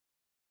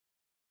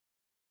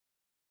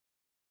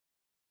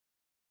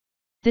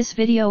This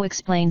video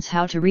explains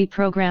how to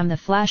reprogram the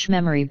flash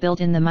memory built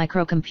in the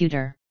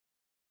microcomputer.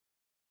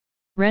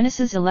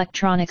 Renesas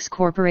Electronics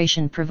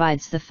Corporation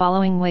provides the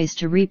following ways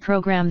to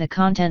reprogram the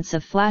contents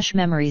of flash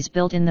memories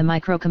built in the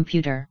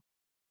microcomputer.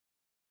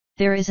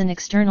 There is an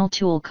external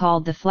tool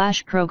called the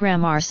flash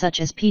programmer such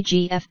as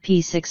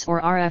PGFP6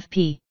 or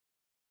RFP,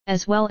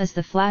 as well as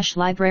the flash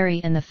library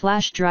and the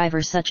flash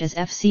driver such as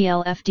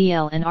FCL,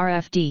 FDL and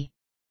RFD.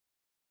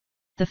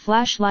 The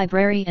flash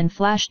library and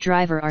flash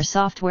driver are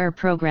software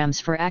programs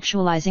for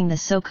actualizing the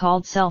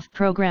so-called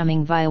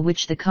self-programming via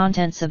which the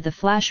contents of the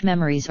flash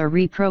memories are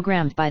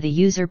reprogrammed by the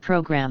user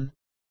program.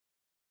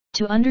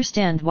 To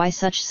understand why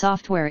such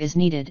software is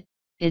needed,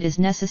 it is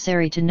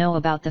necessary to know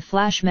about the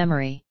flash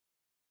memory.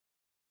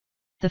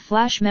 The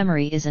flash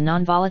memory is a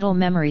non-volatile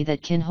memory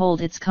that can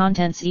hold its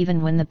contents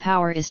even when the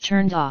power is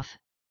turned off.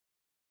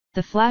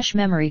 The flash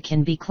memory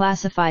can be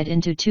classified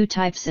into two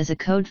types as a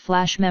code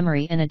flash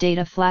memory and a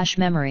data flash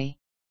memory.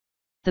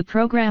 The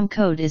program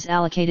code is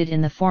allocated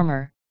in the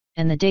former,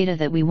 and the data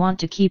that we want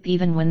to keep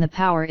even when the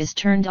power is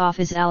turned off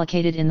is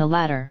allocated in the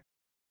latter.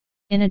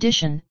 In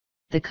addition,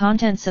 the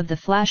contents of the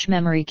flash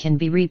memory can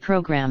be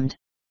reprogrammed.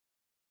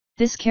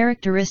 This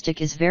characteristic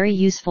is very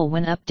useful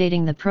when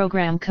updating the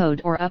program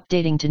code or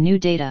updating to new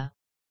data.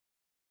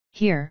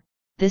 Here,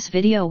 this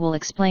video will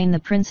explain the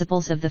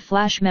principles of the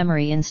flash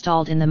memory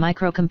installed in the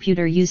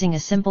microcomputer using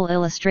a simple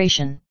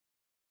illustration.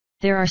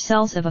 There are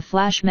cells of a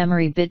flash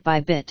memory bit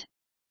by bit.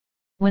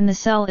 When the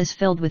cell is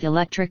filled with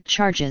electric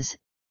charges,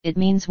 it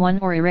means 1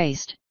 or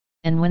erased,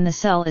 and when the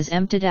cell is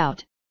emptied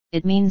out,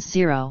 it means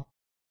 0.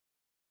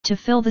 To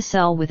fill the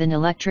cell with an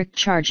electric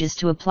charge is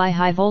to apply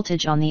high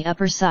voltage on the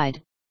upper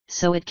side,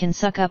 so it can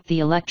suck up the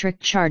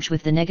electric charge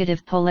with the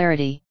negative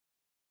polarity.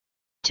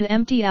 To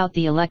empty out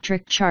the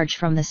electric charge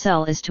from the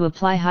cell is to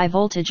apply high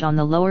voltage on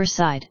the lower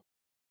side.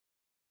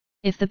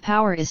 If the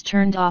power is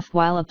turned off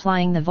while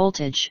applying the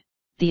voltage,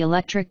 the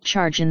electric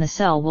charge in the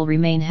cell will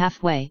remain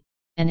halfway,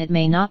 and it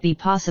may not be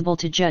possible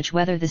to judge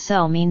whether the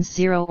cell means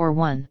 0 or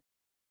 1.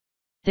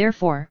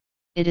 Therefore,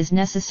 it is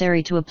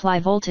necessary to apply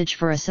voltage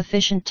for a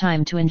sufficient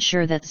time to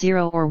ensure that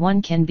 0 or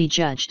 1 can be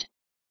judged.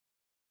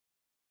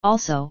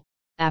 Also,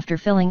 after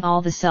filling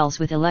all the cells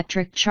with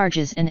electric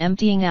charges and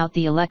emptying out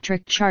the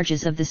electric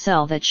charges of the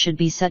cell that should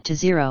be set to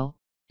 0,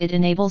 it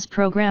enables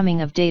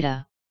programming of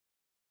data.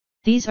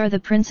 These are the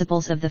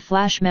principles of the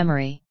flash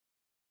memory.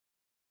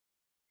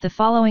 The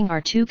following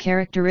are two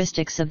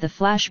characteristics of the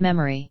flash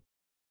memory.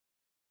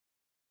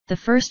 The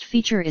first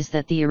feature is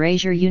that the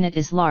erasure unit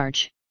is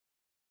large.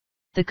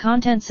 The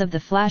contents of the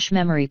flash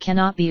memory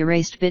cannot be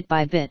erased bit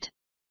by bit.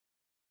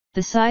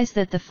 The size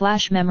that the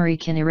flash memory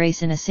can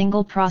erase in a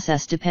single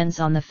process depends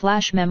on the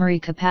flash memory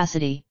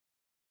capacity.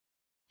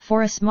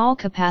 For a small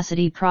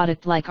capacity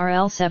product like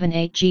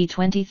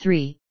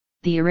RL78G23,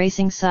 the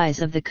erasing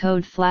size of the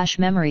code flash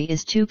memory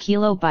is 2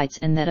 kilobytes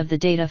and that of the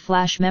data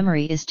flash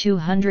memory is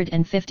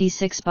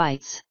 256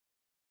 bytes.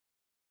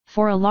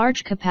 For a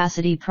large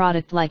capacity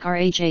product like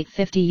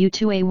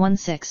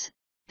RH850U2A16,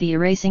 the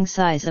erasing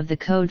size of the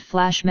code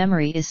flash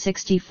memory is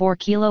 64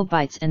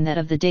 kilobytes and that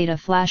of the data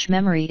flash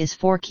memory is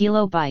 4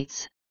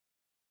 kilobytes.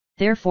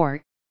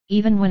 Therefore,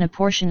 even when a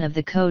portion of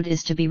the code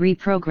is to be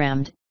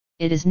reprogrammed,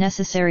 it is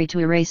necessary to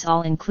erase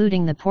all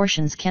including the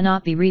portions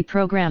cannot be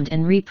reprogrammed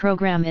and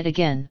reprogram it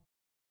again.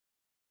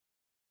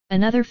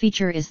 Another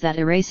feature is that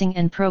erasing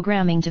and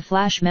programming to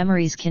flash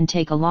memories can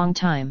take a long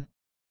time.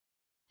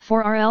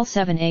 For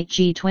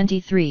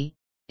RL78G23,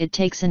 it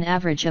takes an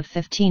average of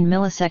 15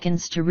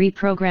 milliseconds to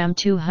reprogram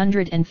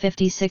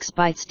 256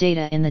 bytes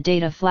data in the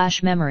data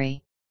flash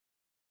memory.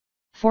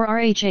 For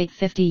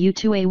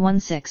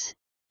RH850U2A16,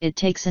 it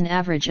takes an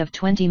average of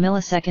 20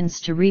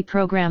 milliseconds to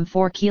reprogram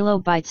 4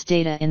 kilobytes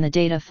data in the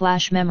data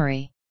flash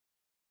memory.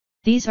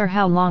 These are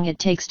how long it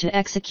takes to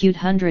execute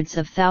hundreds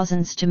of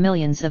thousands to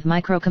millions of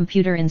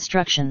microcomputer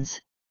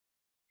instructions.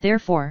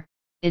 Therefore,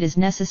 it is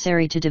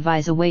necessary to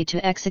devise a way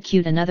to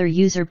execute another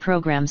user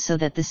program so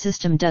that the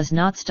system does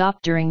not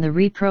stop during the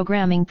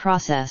reprogramming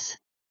process.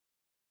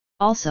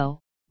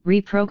 Also,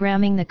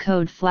 reprogramming the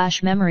code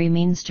flash memory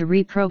means to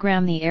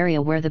reprogram the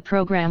area where the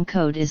program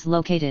code is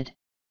located.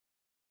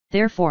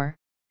 Therefore,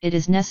 it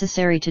is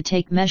necessary to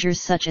take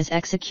measures such as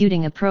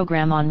executing a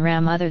program on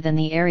RAM other than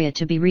the area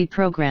to be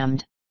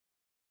reprogrammed.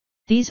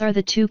 These are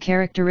the two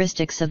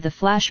characteristics of the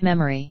flash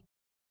memory.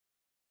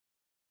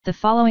 The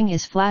following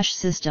is flash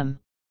system.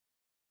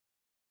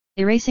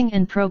 Erasing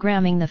and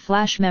programming the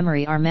flash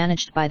memory are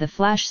managed by the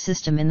flash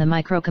system in the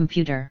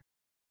microcomputer.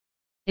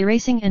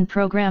 Erasing and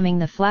programming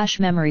the flash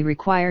memory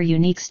require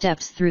unique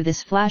steps through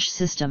this flash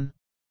system.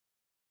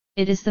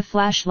 It is the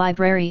flash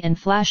library and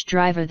flash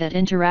driver that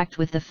interact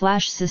with the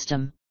flash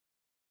system.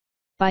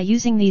 By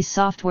using these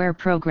software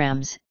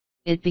programs,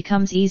 it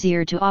becomes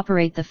easier to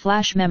operate the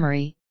flash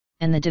memory,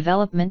 and the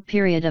development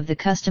period of the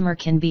customer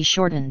can be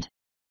shortened.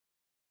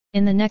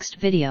 In the next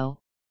video,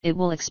 it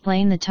will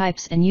explain the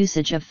types and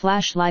usage of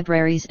flash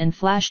libraries and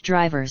flash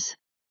drivers.